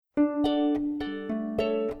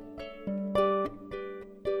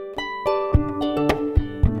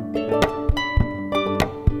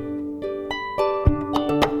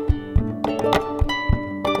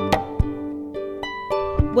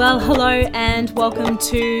hello, and welcome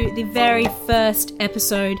to the very first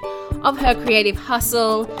episode of Her Creative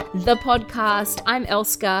Hustle, the podcast. I'm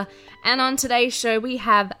Elska, and on today's show we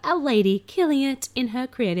have a lady killing it in her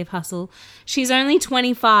creative hustle. She's only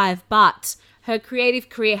 25, but her creative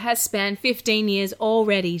career has spanned 15 years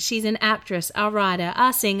already. She's an actress, a writer,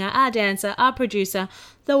 a singer, a dancer, a producer,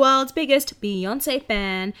 the world's biggest Beyonce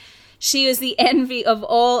fan. She was the envy of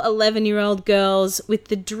all 11-year-old girls with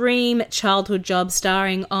the dream childhood job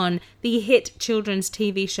starring on the hit children's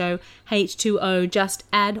TV show H2O, Just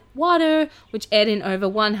Add Water, which aired in over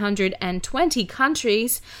 120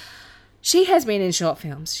 countries. She has been in short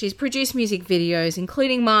films. She's produced music videos,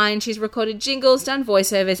 including mine. She's recorded jingles, done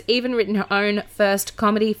voiceovers, even written her own first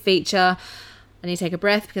comedy feature. I need to take a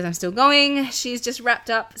breath because I'm still going. She's just wrapped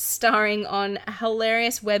up starring on a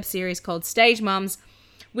hilarious web series called Stage Mums,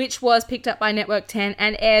 which was picked up by Network 10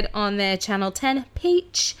 and aired on their Channel 10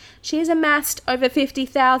 Peach. She has amassed over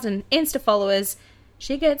 50,000 Insta followers.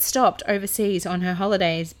 She gets stopped overseas on her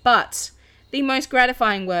holidays, but the most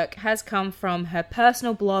gratifying work has come from her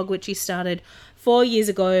personal blog, which she started 4 years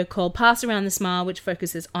ago, called Pass Around the Smile, which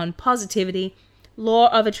focuses on positivity, law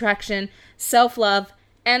of attraction, self-love,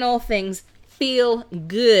 and all things feel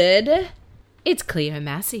good. It's Cleo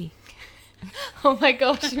Massey. Oh my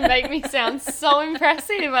gosh, you make me sound so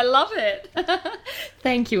impressive. I love it.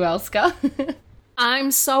 Thank you, Elska. I'm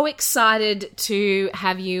so excited to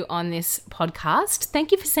have you on this podcast.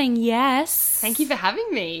 Thank you for saying yes. Thank you for having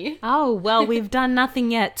me. Oh, well, we've done nothing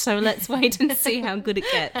yet, so let's wait and see how good it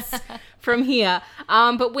gets from here.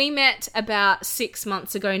 But we met about 6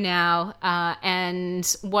 months ago now,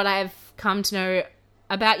 and what I've come to know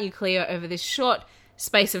about you, Cleo, over this short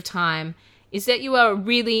space of time is that you are a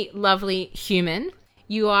really lovely human.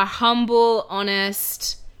 You are humble,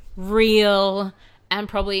 honest, real, and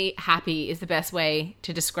probably happy is the best way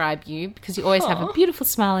to describe you, because you always have a beautiful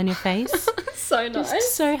smile on your face. So nice.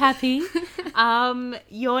 Just so happy.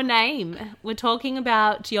 Your name. We're talking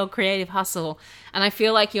about your creative hustle, and I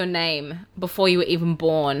feel like your name, before you were even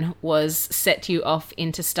born, was set you off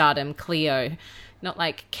into stardom, Cleo. Not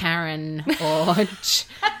like Karen or...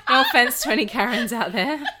 No offense to any Karens out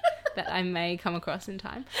there that I may come across in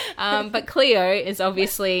time. But Cleo is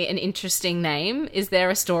obviously an interesting name. Is there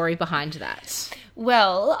a story behind that?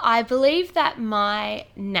 Well, I believe that my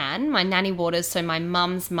Nanny Waters, so my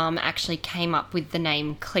mum's mum, actually came up with the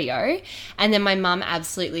name Cleo, and then my mum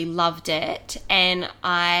absolutely loved it, and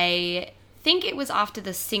I think it was after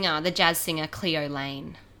the jazz singer Cleo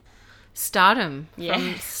Lane. Stardom.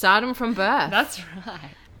 Yeah. Stardom from birth. That's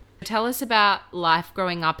right. Tell us about life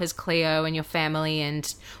growing up as Cleo and your family,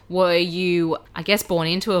 and were you, I guess, born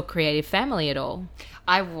into a creative family at all?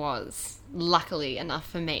 I was, luckily enough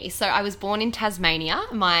for me. So I was born in Tasmania.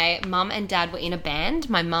 My mum and dad were in a band.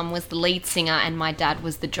 My mum was the lead singer and my dad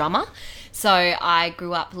was the drummer. So I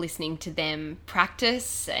grew up listening to them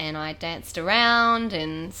practice, and I danced around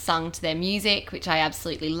and sung to their music, which I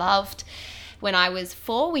absolutely loved. When I was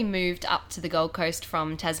 4, we moved up to the Gold Coast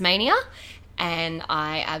from Tasmania, and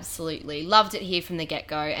I absolutely loved it here from the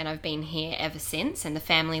get-go, and I've been here ever since, and the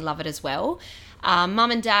family love it as well.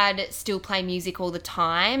 Mum and dad still play music all the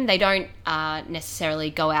time. They don't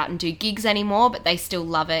necessarily go out and do gigs anymore, but they still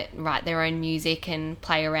love it, write their own music and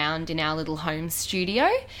play around in our little home studio.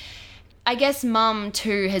 I guess Mum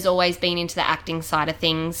too has always been into the acting side of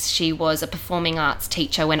things. She was a performing arts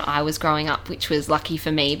teacher when I was growing up, which was lucky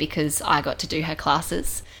for me because I got to do her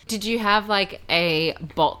classes. Did you have like a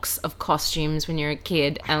box of costumes when you were a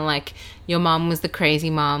kid, and like your mum was the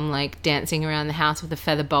crazy mum, like dancing around the house with a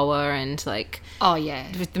feather boa and like... Oh yeah.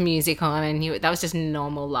 With the music on, and that was just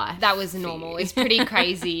normal life. That was normal. It's pretty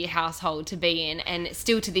crazy household to be in, and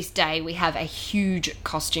still to this day we have a huge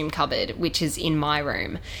costume cupboard which is in my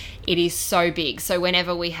room. It is so big. So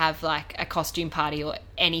whenever we have like a costume party or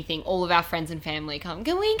anything, all of our friends and family come,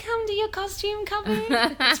 can we come to your costume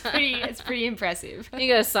cupboard? It's pretty impressive. You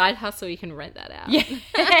got a side hustle, you can rent that out.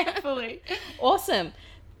 Yeah, fully. Awesome.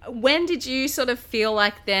 When did you sort of feel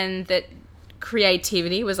like then that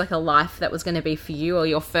creativity was like a life that was going to be for you, or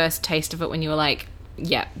your first taste of it when you were like,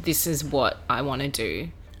 yeah, this is what I want to do?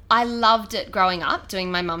 I loved it growing up,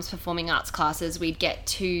 doing my mum's performing arts classes. We'd get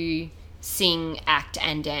to sing, act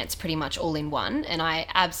and dance pretty much all in one, and I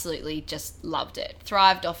absolutely just loved it.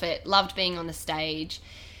 Thrived off it, loved being on the stage.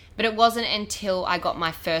 But it wasn't until I got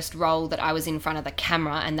my first role that I was in front of the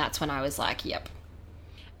camera, and that's when I was like, yep.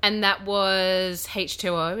 And that was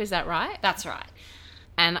H2O, is that right? That's right.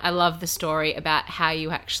 And I love the story about how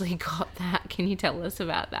you actually got that. Can you tell us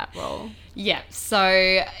about that role? Yeah, so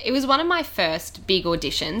it was one of my first big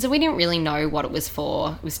auditions, and we didn't really know what it was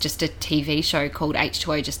for. It was just a TV show called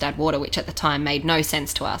H2O Just Add Water, which at the time made no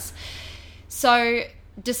sense to us. So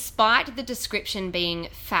despite the description being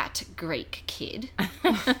fat Greek kid,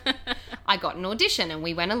 I got an audition and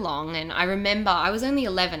we went along, and I remember I was only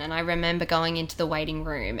 11 and I remember going into the waiting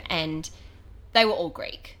room and they were all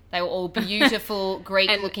Greek. They were all beautiful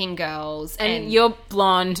Greek-looking girls. And you're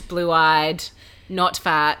blonde, blue-eyed, not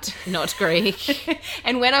fat, not Greek.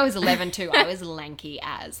 And when I was 11 too, I was lanky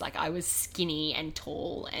as. Like, I was skinny and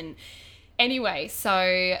tall. And anyway,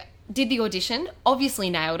 so did the audition, obviously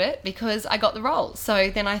nailed it because I got the role. So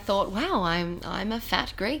then I thought, wow, I'm a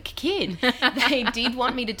fat Greek kid. They did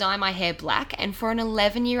want me to dye my hair black, and for an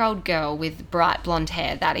 11-year-old girl with bright blonde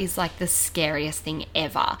hair, that is like the scariest thing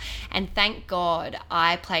ever. And thank God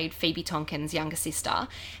I played Phoebe Tonkin's younger sister.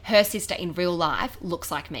 Her sister in real life looks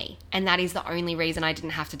like me, and that is the only reason I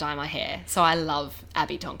didn't have to dye my hair. So I love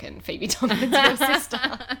Abby Tonkin, Phoebe Tonkin's real sister.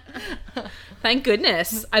 Thank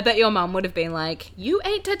goodness. I bet your mum would have been like, you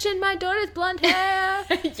ain't touching my daughter's blonde hair.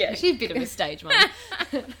 Yeah, she's a bit of a stage mum.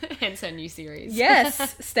 Hence her new series.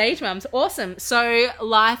 Yes, stage mums. Awesome. So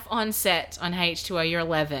life on set on H2O, you're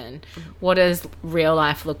 11. What does real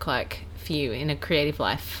life look like for you in a creative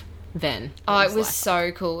life then? Oh, it was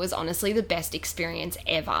so cool. It was honestly the best experience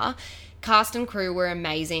ever. Cast and crew were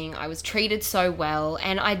amazing. I was treated so well,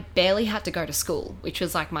 and I barely had to go to school, which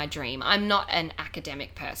was like my dream. I'm not an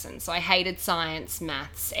academic person, so I hated science,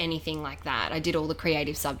 maths, anything like that. I did all the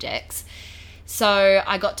creative subjects. So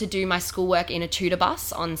I got to do my schoolwork in a tutor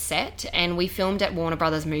bus on set, and we filmed at Warner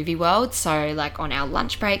Brothers Movie World. So like on our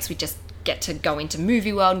lunch breaks, we just get to go into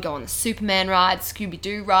Movie World and go on the Superman ride,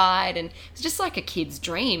 Scooby-Doo ride, and it was just like a kid's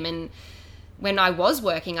dream. And when I was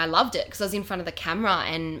working, I loved it because I was in front of the camera,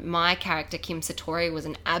 and my character, Kim Satori, was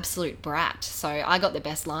an absolute brat. So I got the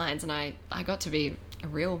best lines, and I got to be a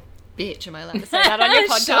real bitch. Am I allowed to say that on your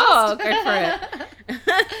podcast? Sure, go for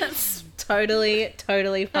it. It's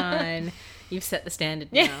totally fine. You've set the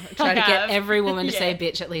standard now. Try to get every woman to say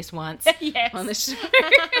bitch at least once on the show.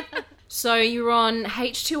 So you were on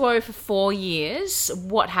H2O for 4 years.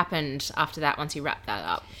 What happened after that once you wrapped that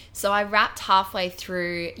up? So I wrapped halfway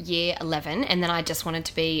through year 11, and then I just wanted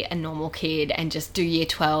to be a normal kid and just do year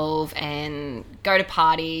 12 and go to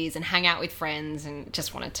parties and hang out with friends, and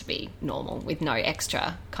just wanted to be normal with no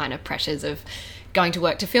extra kind of pressures of going to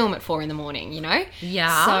work to film at 4 a.m, you know?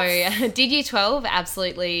 Yeah. So did year 12,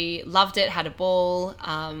 absolutely loved it, had a ball,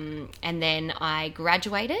 and then I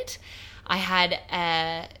graduated. I had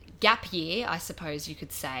a gap year, I suppose you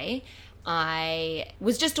could say. I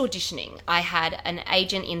was just auditioning. I had an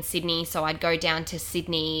agent in Sydney, so I'd go down to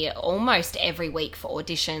Sydney almost every week for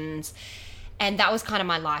auditions, and that was kind of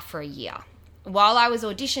my life for a year. While I was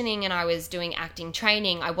auditioning and I was doing acting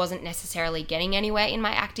training, I wasn't necessarily getting anywhere in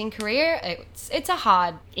my acting career. It's a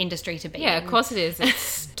hard industry to be in. Yeah, of course it is.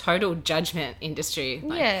 It's total judgment industry.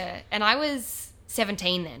 Yeah, and I was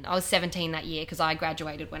 17 then. I was 17 that year because I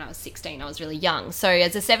graduated when I was 16. I was really young. So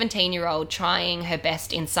as a 17-year-old trying her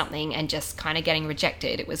best in something and just kind of getting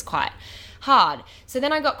rejected, it was quite hard. So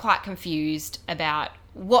then I got quite confused about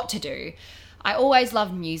what to do. I always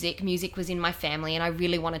loved music. Music was in my family, and I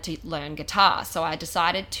really wanted to learn guitar. So I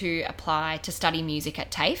decided to apply to study music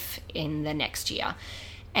at TAFE in the next year.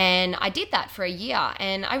 And I did that for a year,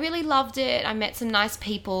 and I really loved it. I met some nice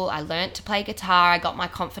people. I learnt to play guitar. I got my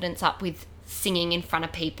confidence up with singing in front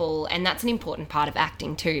of people, and that's an important part of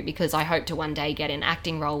acting too, because I hope to one day get an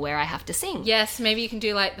acting role where I have to sing. Yes, maybe you can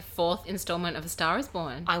do like the 4th installment of A Star Is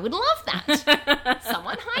Born. I would love that.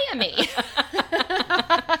 Someone hire me.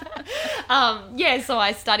 So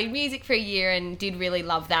I studied music for a year and did really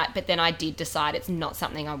love that, but then I did decide it's not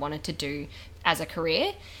something I wanted to do as a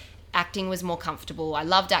career. Acting was more comfortable. I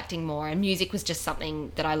loved acting more, and music was just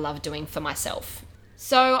something that I loved doing for myself.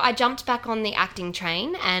 So I jumped back on the acting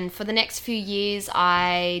train, and for the next few years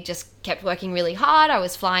I just kept working really hard. I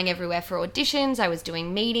was flying everywhere for auditions, I was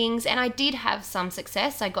doing meetings, and I did have some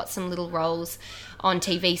success. I got some little roles on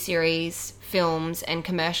TV series, films and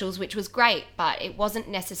commercials, which was great, but it wasn't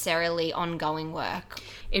necessarily ongoing work.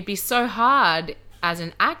 It'd be so hard as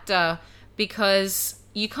an actor because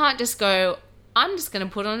you can't just go, I'm just going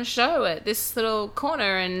to put on a show at this little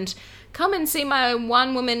corner and come and see my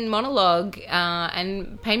one-woman monologue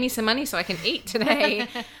and pay me some money so I can eat today.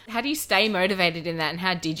 How do you stay motivated in that, and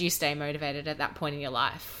how did you stay motivated at that point in your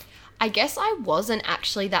life? I guess I wasn't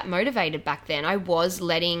actually that motivated back then. I was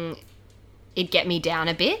letting it get me down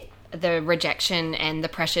a bit, the rejection and the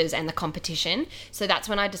pressures and the competition. So that's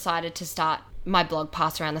when I decided to start my blog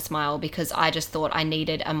Pass Around the Smile because I just thought I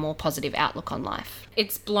needed a more positive outlook on life.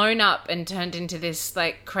 It's blown up and turned into this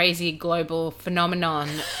like crazy global phenomenon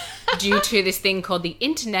due to this thing called the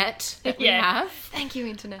internet that we have. Thank you,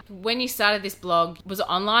 internet. When you started this blog, was it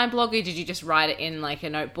online blog, or did you just write it in like a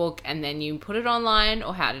notebook and then you put it online,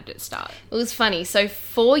 or how did it start? It was funny. So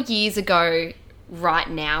 4 years ago, right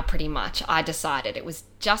now, pretty much, I decided it was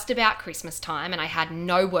just about Christmas time and I had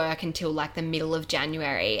no work until like the middle of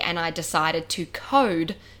January, and I decided to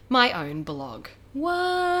code my own blog.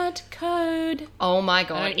 What? Code? Oh my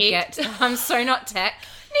God. I don't get. I'm so not tech.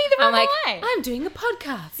 Neither am like, I. I'm doing a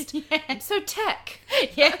podcast. Yeah. I'm so tech.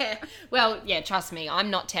 Yeah. Well, yeah, trust me, I'm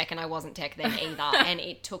not tech and I wasn't tech then either. And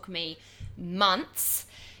it took me months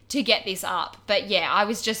to get this up. But yeah, I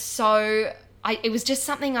was just so... it was just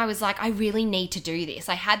something I was like, I really need to do this.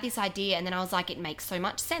 I had this idea and then I was like, it makes so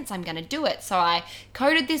much sense. I'm going to do it. So I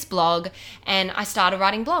coded this blog and I started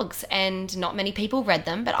writing blogs, and not many people read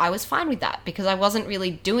them, but I was fine with that because I wasn't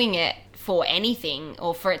really doing it for anything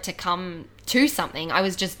or for it to come to something. I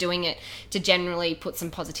was just doing it to generally put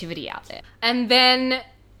some positivity out there. And then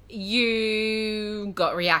you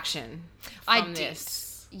got reaction from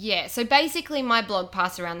this. Yeah, so basically my blog,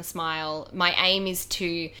 Pass Around the Smile, my aim is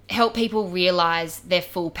to help people realise their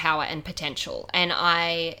full power and potential. And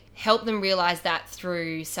I help them realise that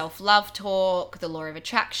through self-love talk, the law of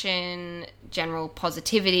attraction, general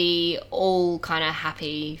positivity, all kind of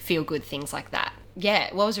happy, feel-good things like that.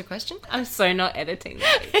 Yeah, what was your question? I'm so not editing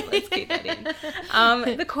that. Let's keep that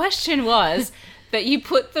in. The question was that you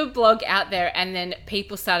put the blog out there and then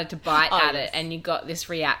people started to bite at it and you got this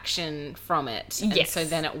reaction from it. And so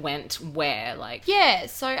then it went where? Like, yeah,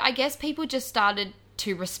 so I guess people just started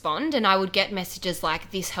to respond, and I would get messages like,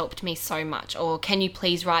 this helped me so much, or can you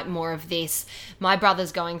please write more of this? My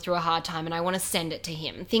brother's going through a hard time and I want to send it to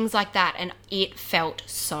him. Things like that. And it felt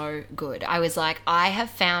so good. I was like, I have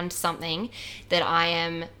found something that I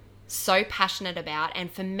am so passionate about.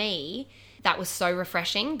 And for me, that was so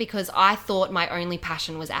refreshing because I thought my only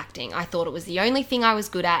passion was acting. I thought it was the only thing I was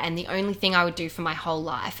good at and the only thing I would do for my whole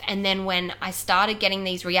life. And then when I started getting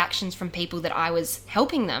these reactions from people that I was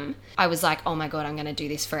helping them, I was like, oh my God, I'm going to do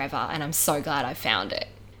this forever. And I'm so glad I found it.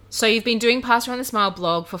 So you've been doing Pass Around the Smile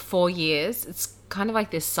blog for 4 years. It's kind of like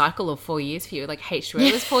this cycle of 4 years for you. Like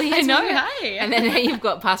H2O was 4 years. I know, hey. And then you've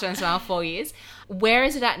got Pass Around the Smile 4 years. Where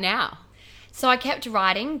is it at now? So I kept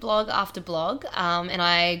writing blog after blog, and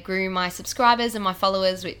I grew my subscribers and my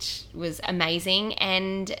followers, which was amazing.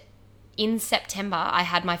 And in September, I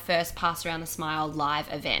had my first Pass Around the Smile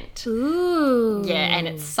live event. Ooh. Yeah, and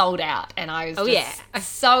it sold out, and I was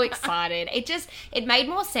so excited. It made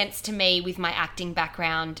more sense to me with my acting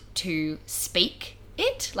background to speak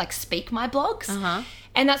my blogs. Uh-huh.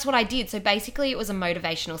 And that's what I did. So basically it was a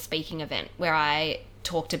motivational speaking event where I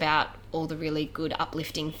talked about all the really good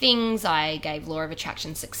uplifting things. I gave law of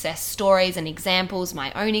attraction success stories and examples,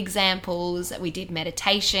 my own examples. We did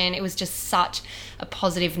meditation. It was just such a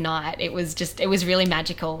positive night. It was really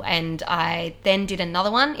magical. And I then did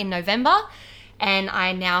another one in November, and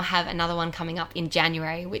I now have another one coming up in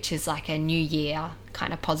January, which is like a New Year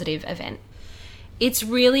kind of positive event. It's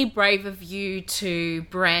really brave of you to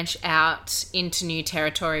branch out into new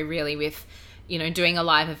territory, really, with, you know, doing a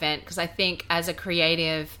live event, because I think as a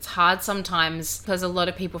creative, it's hard sometimes because a lot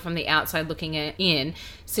of people from the outside looking in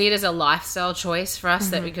see it as a lifestyle choice for us,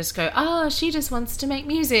 that we just go, oh, she just wants to make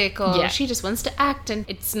music, or she just wants to act, and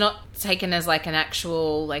it's not taken as like an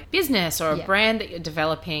actual like business or a brand that you're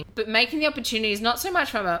developing. But making the opportunities, not so much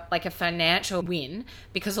from a financial win,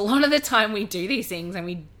 because a lot of the time we do these things and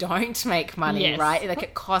we don't make money, right? Like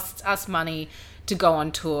it costs us money to go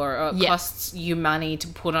on tour, or it costs you money to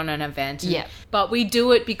put on an event. But we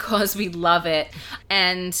do it because we love it,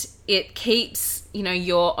 and it keeps, you know,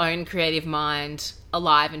 your own creative mind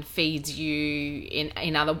alive and feeds you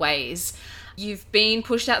in other ways. You've been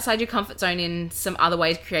pushed outside your comfort zone in some other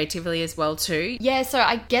ways creatively as well too. Yeah, so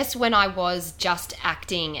I guess when I was just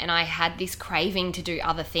acting and I had this craving to do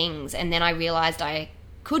other things, and then I realised I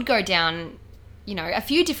could go down, you know, a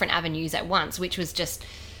few different avenues at once, which was just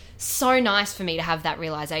so nice for me to have that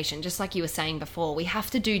realization. Just like you were saying before, we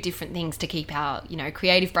have to do different things to keep our, you know,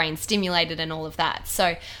 creative brain stimulated and all of that.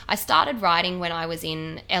 So I started writing when I was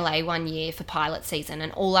in LA 1 year for pilot season,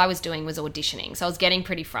 and all I was doing was auditioning. So I was getting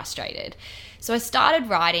pretty frustrated. So I started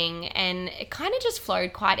writing, and it kind of just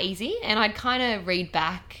flowed quite easy, and I'd kind of read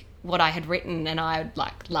back what I had written and I'd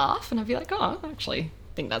like laugh, and I'd be like, oh, I actually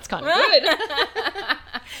think that's kind of good.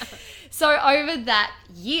 So over that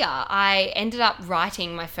year, I ended up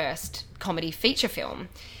writing my first comedy feature film,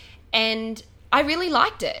 and I really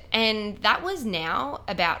liked it. And that was now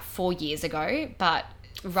about 4 years ago, but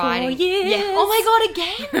writing. 4 years. Yeah. Oh my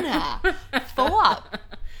God, again. 4.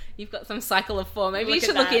 You've got some cycle of 4. Maybe you Look at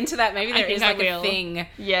should look that. into that. Maybe there is like a thing.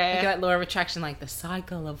 Yeah. Like that law of attraction, like the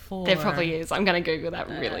cycle of 4. There probably is. I'm going to Google that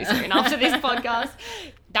really soon after this podcast.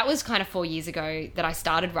 That was kind of 4 years ago that I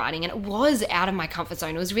started writing, and it was out of my comfort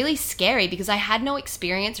zone. It was really scary because I had no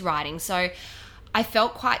experience writing. So I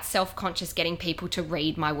felt quite self-conscious getting people to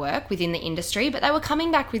read my work within the industry, but they were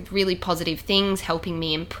coming back with really positive things, helping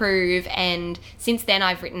me improve. And since then,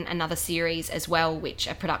 I've written another series as well, which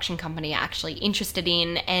a production company are actually interested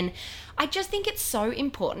in. And I just think it's so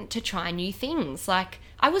important to try new things. Like,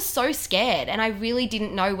 I was so scared and I really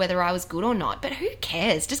didn't know whether I was good or not, but who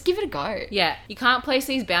cares? Just give it a go. Yeah, you can't place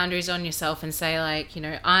these boundaries on yourself and say like, you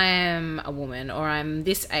know, I am a woman or I'm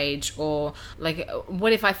this age or like,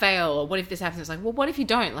 what if I fail or what if this happens? It's like, well, what if you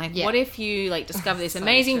don't? Like, what if you like discover this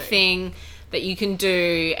amazing thing that you can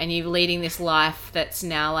do and you're leading this life that's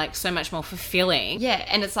now like so much more fulfilling. Yeah,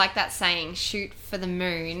 and it's like that saying, shoot for the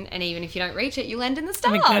moon, and even if you don't reach it, you'll end in the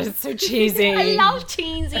stars. Oh my God, it's so cheesy. I love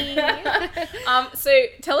cheesy. So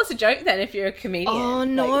tell us a joke then if you're a comedian. Oh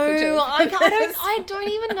no, like, I don't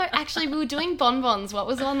even know. Actually, we were doing bonbons. What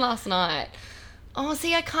was on last night? Oh,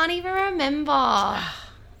 see, I can't even remember.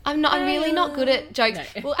 I'm really not good at jokes.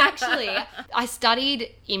 No. Well, actually, I studied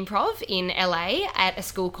improv in LA at a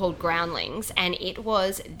school called Groundlings, and it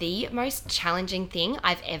was the most challenging thing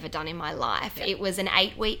I've ever done in my life. Yep. It was an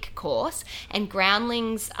 8-week course, and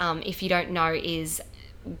Groundlings, if you don't know, is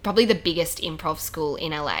probably the biggest improv school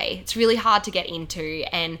in LA. It's really hard to get into,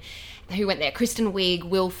 and who went there? Kristen Wiig,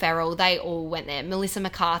 Will Ferrell, they all went there. Melissa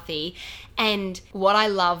McCarthy. And what I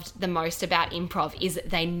loved the most about improv is that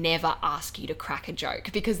they never ask you to crack a joke,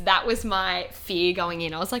 because that was my fear going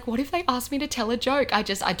in. I was like, what if they ask me to tell a joke? I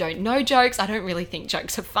don't know jokes. I don't really think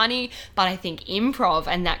jokes are funny, but I think improv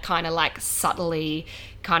and that kind of like subtly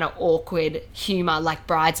kind of awkward humor like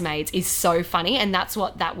Bridesmaids is so funny, and that's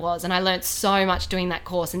what that was. And I learned so much doing that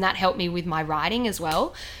course, and that helped me with my writing as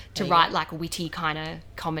well, to write like witty kind of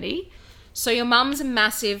comedy. So your mum's a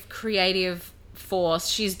massive creative force.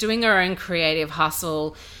 She's doing her own creative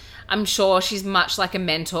hustle. I'm sure she's much like a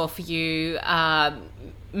mentor for you,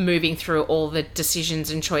 moving through all the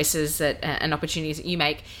decisions and choices that and opportunities that you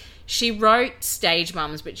make. She wrote Stage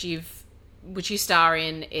Mums, which you star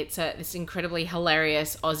in. It's this incredibly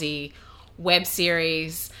hilarious Aussie web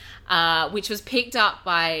series, which was picked up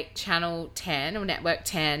by Channel 10 or Network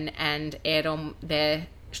 10 and aired on their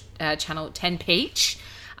channel 10 Peach.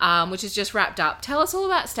 Which is just wrapped up. Tell us all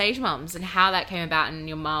about Stage Mums and how that came about, and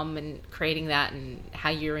your mum and creating that and how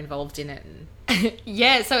you're involved in it.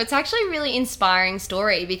 Yeah, so it's actually a really inspiring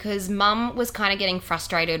story, because mum was kind of getting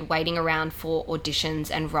frustrated waiting around for auditions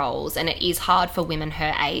and roles, and it is hard for women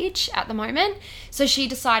her age at the moment. So she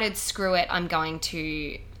decided, screw it, I'm going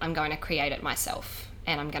to create it myself,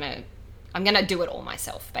 and I'm going to do it all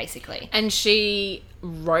myself, basically. And she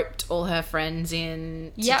roped all her friends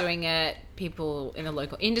in to doing it. People in the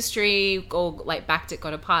local industry all like backed it,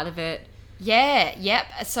 got a part of it. Yeah, yep.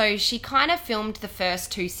 So she kind of filmed the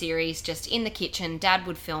first 2 series just in the kitchen. Dad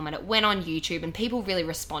would film it. It went on YouTube and people really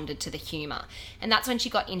responded to the humour. And that's when she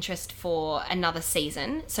got interest for another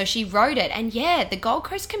season. So she wrote it. And yeah, the Gold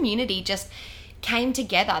Coast community just came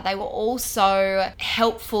together. They were all so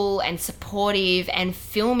helpful and supportive, and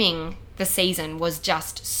filming the season was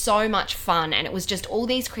just so much fun, and it was just all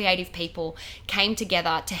these creative people came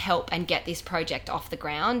together to help and get this project off the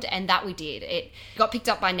ground, and that we did. It got picked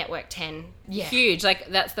up by Network 10. Yeah. Huge. Like,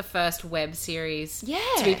 that's the first web series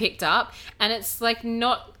to be picked up, and it's like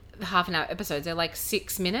not half an hour episodes, they're like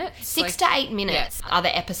 6 minutes. 6 to 8 minutes are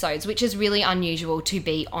the episodes, which is really unusual to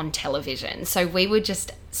be on television. So we were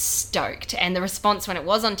just stoked, and the response when it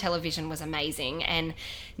was on television was amazing. And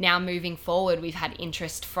now moving forward, we've had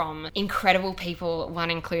interest from incredible people,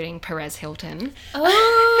 one including Perez Hilton.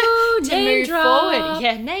 Oh, to name move drop. forward.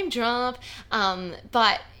 Yeah, name drop.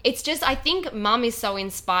 But it's just, I think mum is so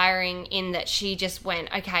inspiring in that she just went,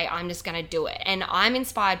 okay, I'm just going to do it. And I'm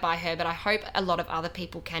inspired by her, but I hope a lot of other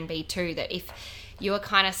people can be too, that if you are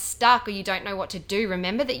kind of stuck or you don't know what to do,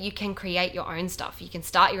 remember that you can create your own stuff. You can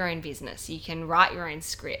start your own business. You can write your own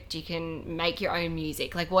script. You can make your own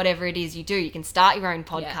music. Like, whatever it is you do, you can start your own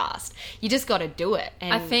podcast. You just got to do it.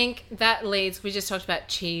 And I think that leads, we just talked about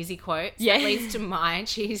cheesy quotes. Yeah. That leads to my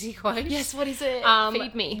cheesy quote. Yes, what is it?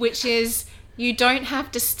 Feed me. Which is, you don't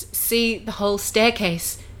have to see the whole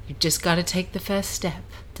staircase. You just got to take the first step.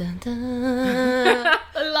 Dun, dun.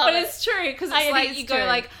 I love But it. it's true, because it's like, you go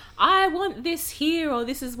like, I want this here, or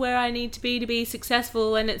this is where I need to be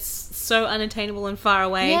successful, and it's so unattainable and far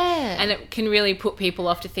away. Yeah. And it can really put people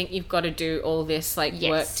off to think you've got to do all this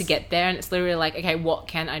work to get there. And it's literally like, okay, what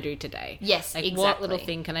can I do today? Yes, like, exactly. What little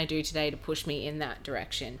thing can I do today to push me in that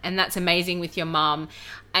direction? And that's amazing with your mum.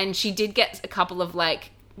 And she did get a couple of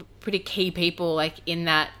pretty key people in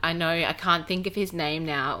that. I know, I can't think of his name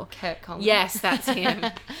now. Kurt Coleman. Yes, that's him.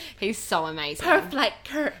 He's so amazing.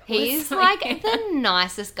 Kurt. He's the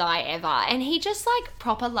nicest guy ever, and he just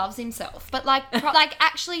proper loves himself. But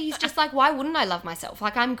actually, he's just why wouldn't I love myself?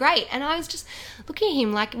 I'm great. And I was just looking at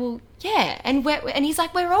him well, yeah. And he's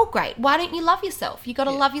we're all great. Why don't you love yourself? You got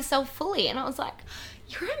to love yourself fully. And I was like,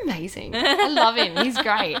 you're amazing. I love him. He's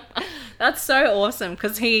great. That's so awesome,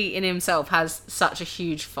 because he in himself has such a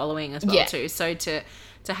huge following as well too. So to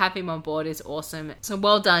have him on board is awesome. So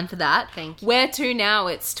well done for that. Thank you. Where to now?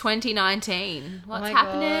 It's 2019. What's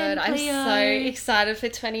happening, God. Cleo? I'm so excited for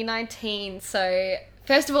 2019. So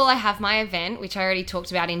first of all, I have my event, which I already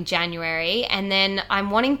talked about in January. And then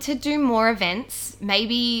I'm wanting to do more events,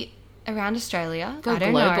 maybe around Australia. Go I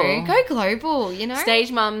don't global. know. Go global, you know?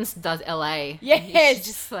 Stage Mums does LA. Yes.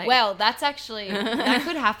 Just well, that's actually, that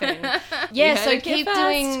could happen. Yeah, so keep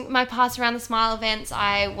doing my Pass Around the Smile events.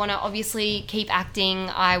 I want to obviously keep acting.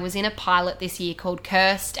 I was in a pilot this year called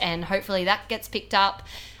Cursed, and hopefully that gets picked up.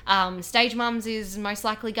 Stage Mums is most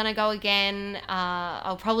likely going to go again.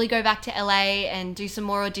 I'll probably go back to LA and do some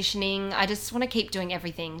more auditioning. I just want to keep doing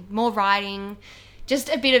everything. More writing. Just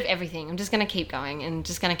a bit of everything. I'm just going to keep going and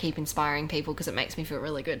just going to keep inspiring people because it makes me feel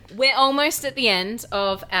really good. We're almost at the end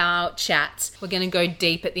of our chat. We're going to go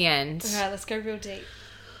deep at the end. All right, let's go real deep.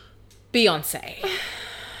 Beyonce.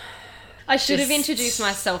 I should have introduced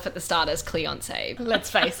myself at the start as Cleonce. Let's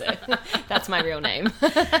face it. That's my real name.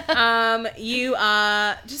 You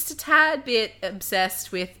are just a tad bit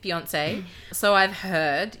obsessed with Beyonce. So I've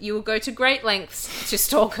heard. You will go to great lengths to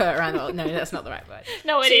stalk her around the world. No, that's not the right word.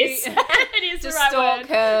 No, it is. It is the right stalk word.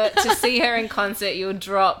 her, to see her in concert. You'll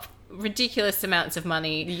drop ridiculous amounts of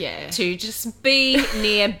money to just be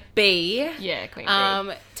near B. Yeah, Queen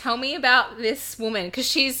B. Tell me about this woman, because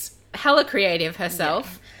she's hella creative herself.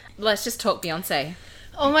 Yeah. Let's just talk Beyonce.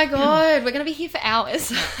 Oh my God, we're going to be here for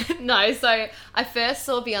hours. No, so I first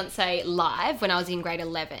saw Beyonce live when I was in grade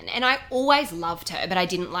 11, and I always loved her, but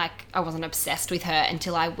I wasn't obsessed with her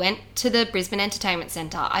until I went to the Brisbane Entertainment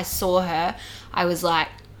Centre. I saw her. I was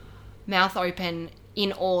mouth open,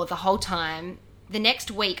 in awe the whole time. The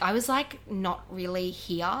next week, I was not really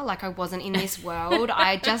here. I wasn't in this world.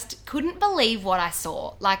 I just couldn't believe what I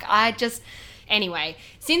saw. Anyway,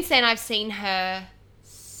 since then I've seen her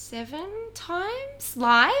 7 times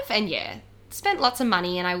live, and spent lots of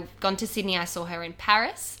money, and I've gone to Sydney. I saw her in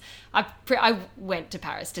Paris. I went to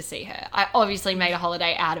Paris to see her. I obviously made a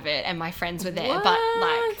holiday out of it, and my friends were there, but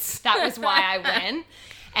that was why I went.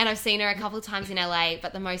 And I've seen her a couple of times in LA,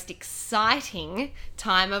 but the most exciting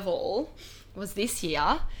time of all was this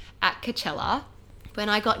year at Coachella, when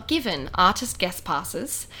I got given artist guest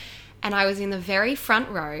passes. And I was in the very front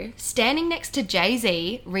row, standing next to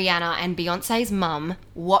Jay-Z, Rihanna, and Beyonce's mum,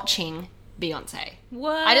 watching Beyonce.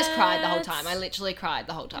 What? I just cried the whole time. I literally cried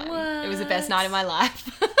the whole time. What? It was the best night of my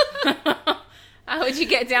life. How would you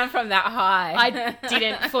get down from that high? I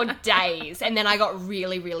didn't for days. And then I got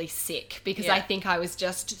really, really sick because I think I was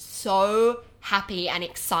just so happy and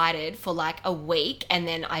excited for a week. And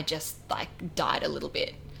then I just died a little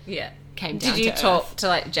bit. Yeah. Did you talk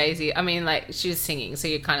to Jay-Z? I mean, she was singing, so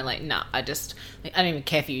you're kind of nah, I don't even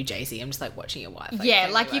care for you, Jay-Z. I'm just watching your wife.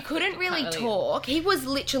 You couldn't really talk. He was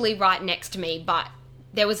literally right next to me, but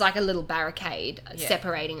there was a little barricade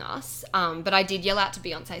separating us. But I did yell out to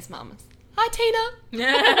Beyonce's mum, "Hi, Tina."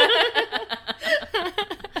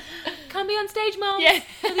 Come be on stage, Mum. Yeah.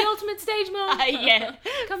 For the ultimate stage, Mum. Yeah.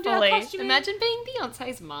 Come do our costume. Imagine being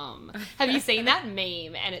Beyonce's mum. Have you seen that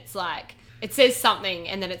meme? And it's it says something,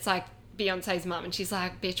 and then it's Beyonce's mum, and she's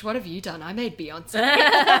like, "Bitch, what have you done? I made Beyonce."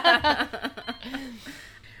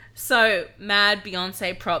 So, mad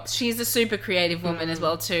Beyonce props. She's a super creative woman as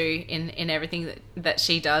well too in everything that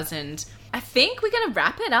she does, and I think we're going to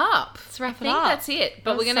wrap it up. Let's wrap it I think up. that's it.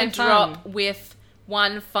 But we're going to drop with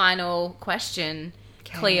one final question.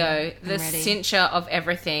 Okay, Cleo, the cincher of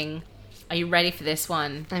everything. Are you ready for this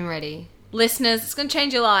one? I'm ready. Listeners, it's going to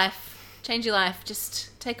change your life. Change your life.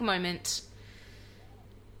 Just take a moment.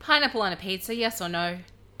 Pineapple on a pizza, yes or no?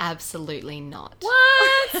 Absolutely not.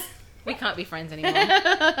 What? We can't be friends anymore.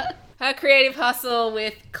 Her Creative Hustle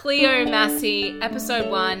with Cleo Massey, episode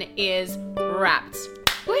 1 is wrapped.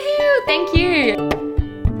 Woohoo! Thank you.